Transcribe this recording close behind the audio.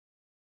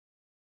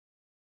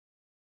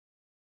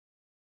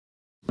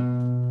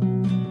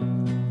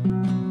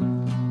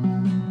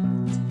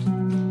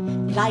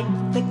Light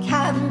the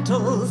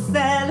candles,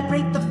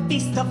 celebrate the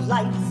feast of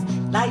lights.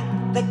 Light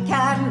the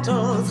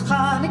candles,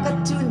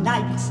 Hanukkah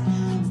tonight.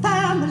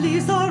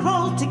 Families are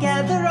all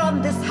together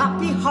on this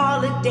happy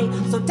holiday.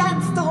 So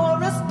dance the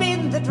hora,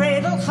 spin the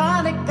dreidel,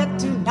 Hanukkah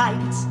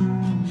tonight.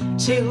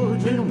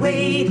 Children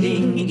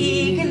waiting,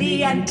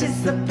 eagerly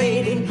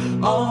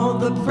anticipating all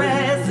the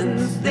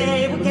presents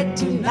they will get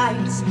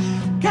tonight.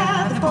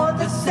 Gather for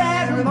the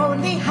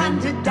ceremony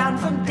handed down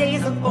from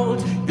days of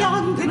old.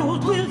 Young and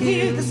old will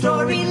hear the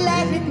story,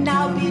 let it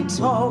now be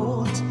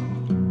told.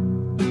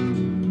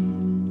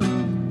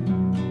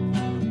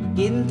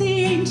 In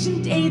the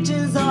ancient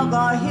ages of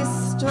our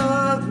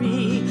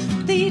history,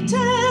 they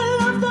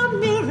tell of the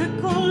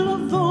miracle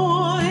of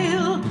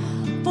oil.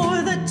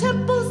 For the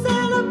temple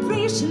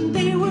celebration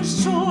they were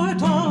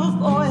short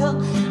of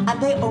oil,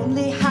 and they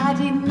only had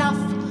enough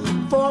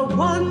for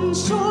one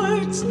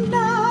short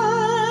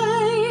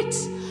night.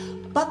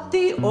 But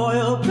the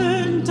oil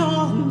burned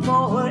on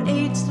for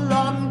 8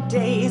 long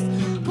days,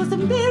 was a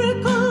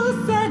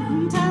miracle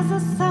sent as a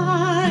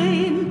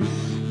sign.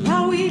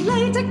 Now we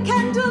light a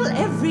candle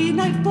every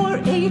night for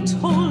 8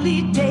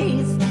 holy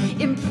days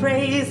in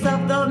praise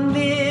of the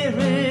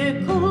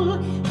miracle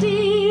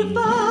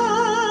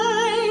divine.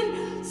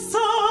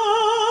 So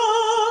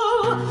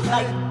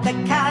light the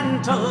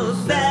candles,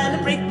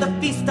 celebrate the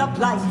feast of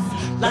lights.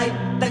 Light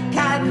the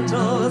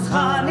candles,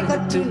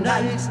 Hanukkah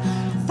tonight.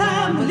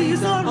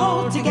 Families are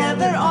all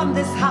together on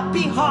this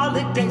happy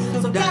holiday.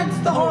 So dance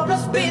the hora,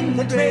 spin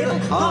the dreidel,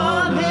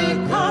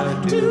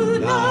 Hanukkah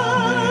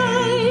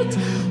tonight.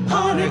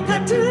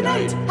 Hanukkah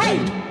tonight, hey!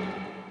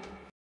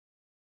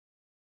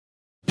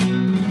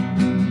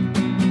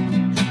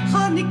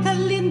 Hanukkah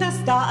linda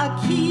sta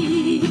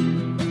aquí,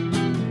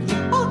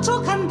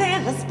 8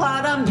 candelas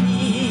para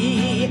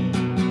mí.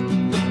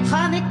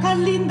 Hanukkah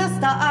linda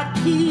sta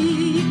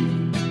aquí,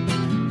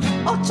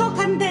 8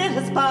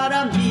 candelas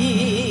para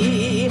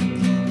mí.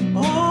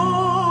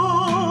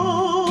 Oh,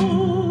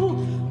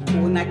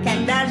 una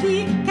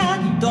candelica,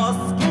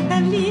 2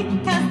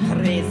 candelicas,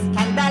 3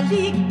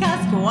 candelicas,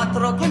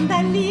 4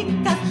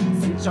 candelicas,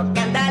 5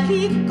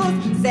 candelicos,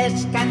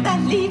 6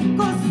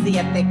 candelicos,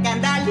 7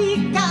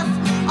 candelicas,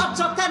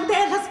 8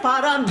 candelas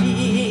para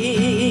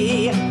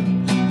mí.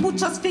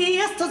 Muchas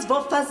fiestas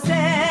voy a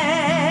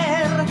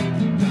hacer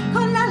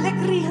con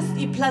alegrías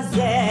y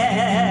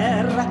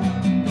placer.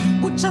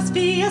 Muchas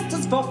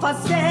fiestas voy a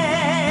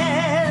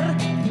hacer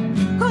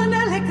con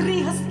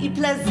alegrías y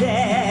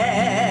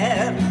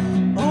placer.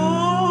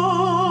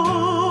 Oh,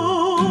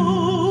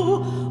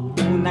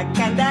 una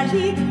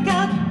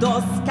candelica,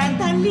 2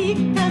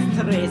 candelicas,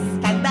 3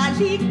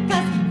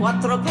 candelicas,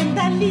 4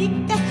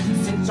 candelicas,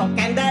 5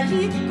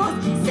 candelicos,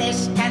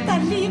 6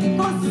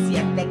 candelicos,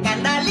 7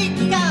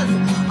 candelicas,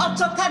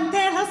 8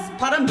 candelas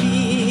para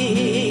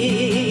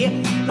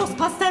mí. Los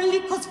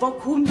pastelicos voy a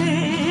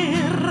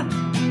comer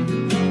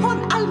con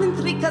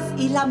almendricas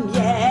y la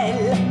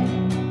miel.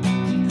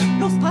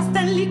 Los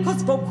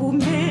pastelicos voy a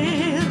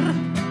comer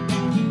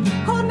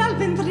con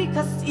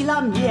almendricas y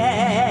la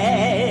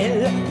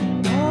miel.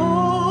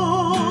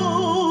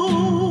 Oh,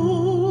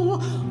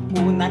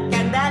 una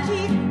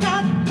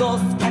candelica,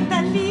 2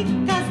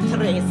 candelicas,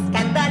 3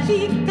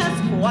 candelicas,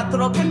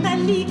 4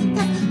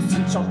 candelicas,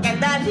 5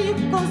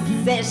 candelicos,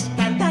 6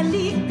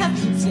 candelicas,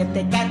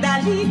 7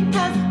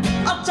 candelicas,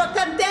 8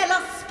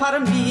 candelas para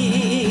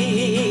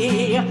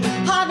mí.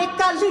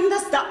 Hanukkah linda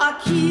está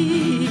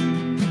aquí,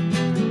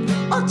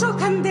 8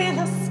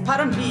 candelas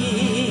para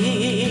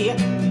mí.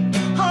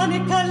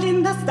 Hanukkah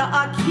linda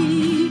está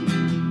aquí,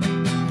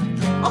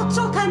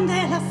 8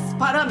 candelas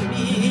para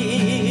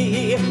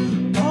mí.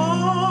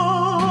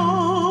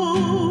 Oh,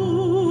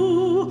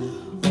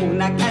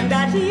 una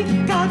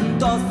candelica,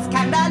 2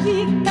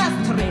 candelicas,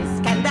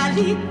 3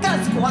 candelicas,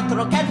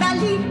 4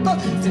 candelicos,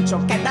 5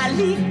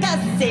 candelicas,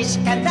 6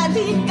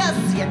 candelicas,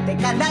 7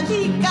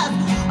 candelicas,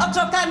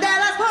 8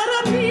 candelas para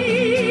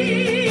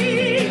mí.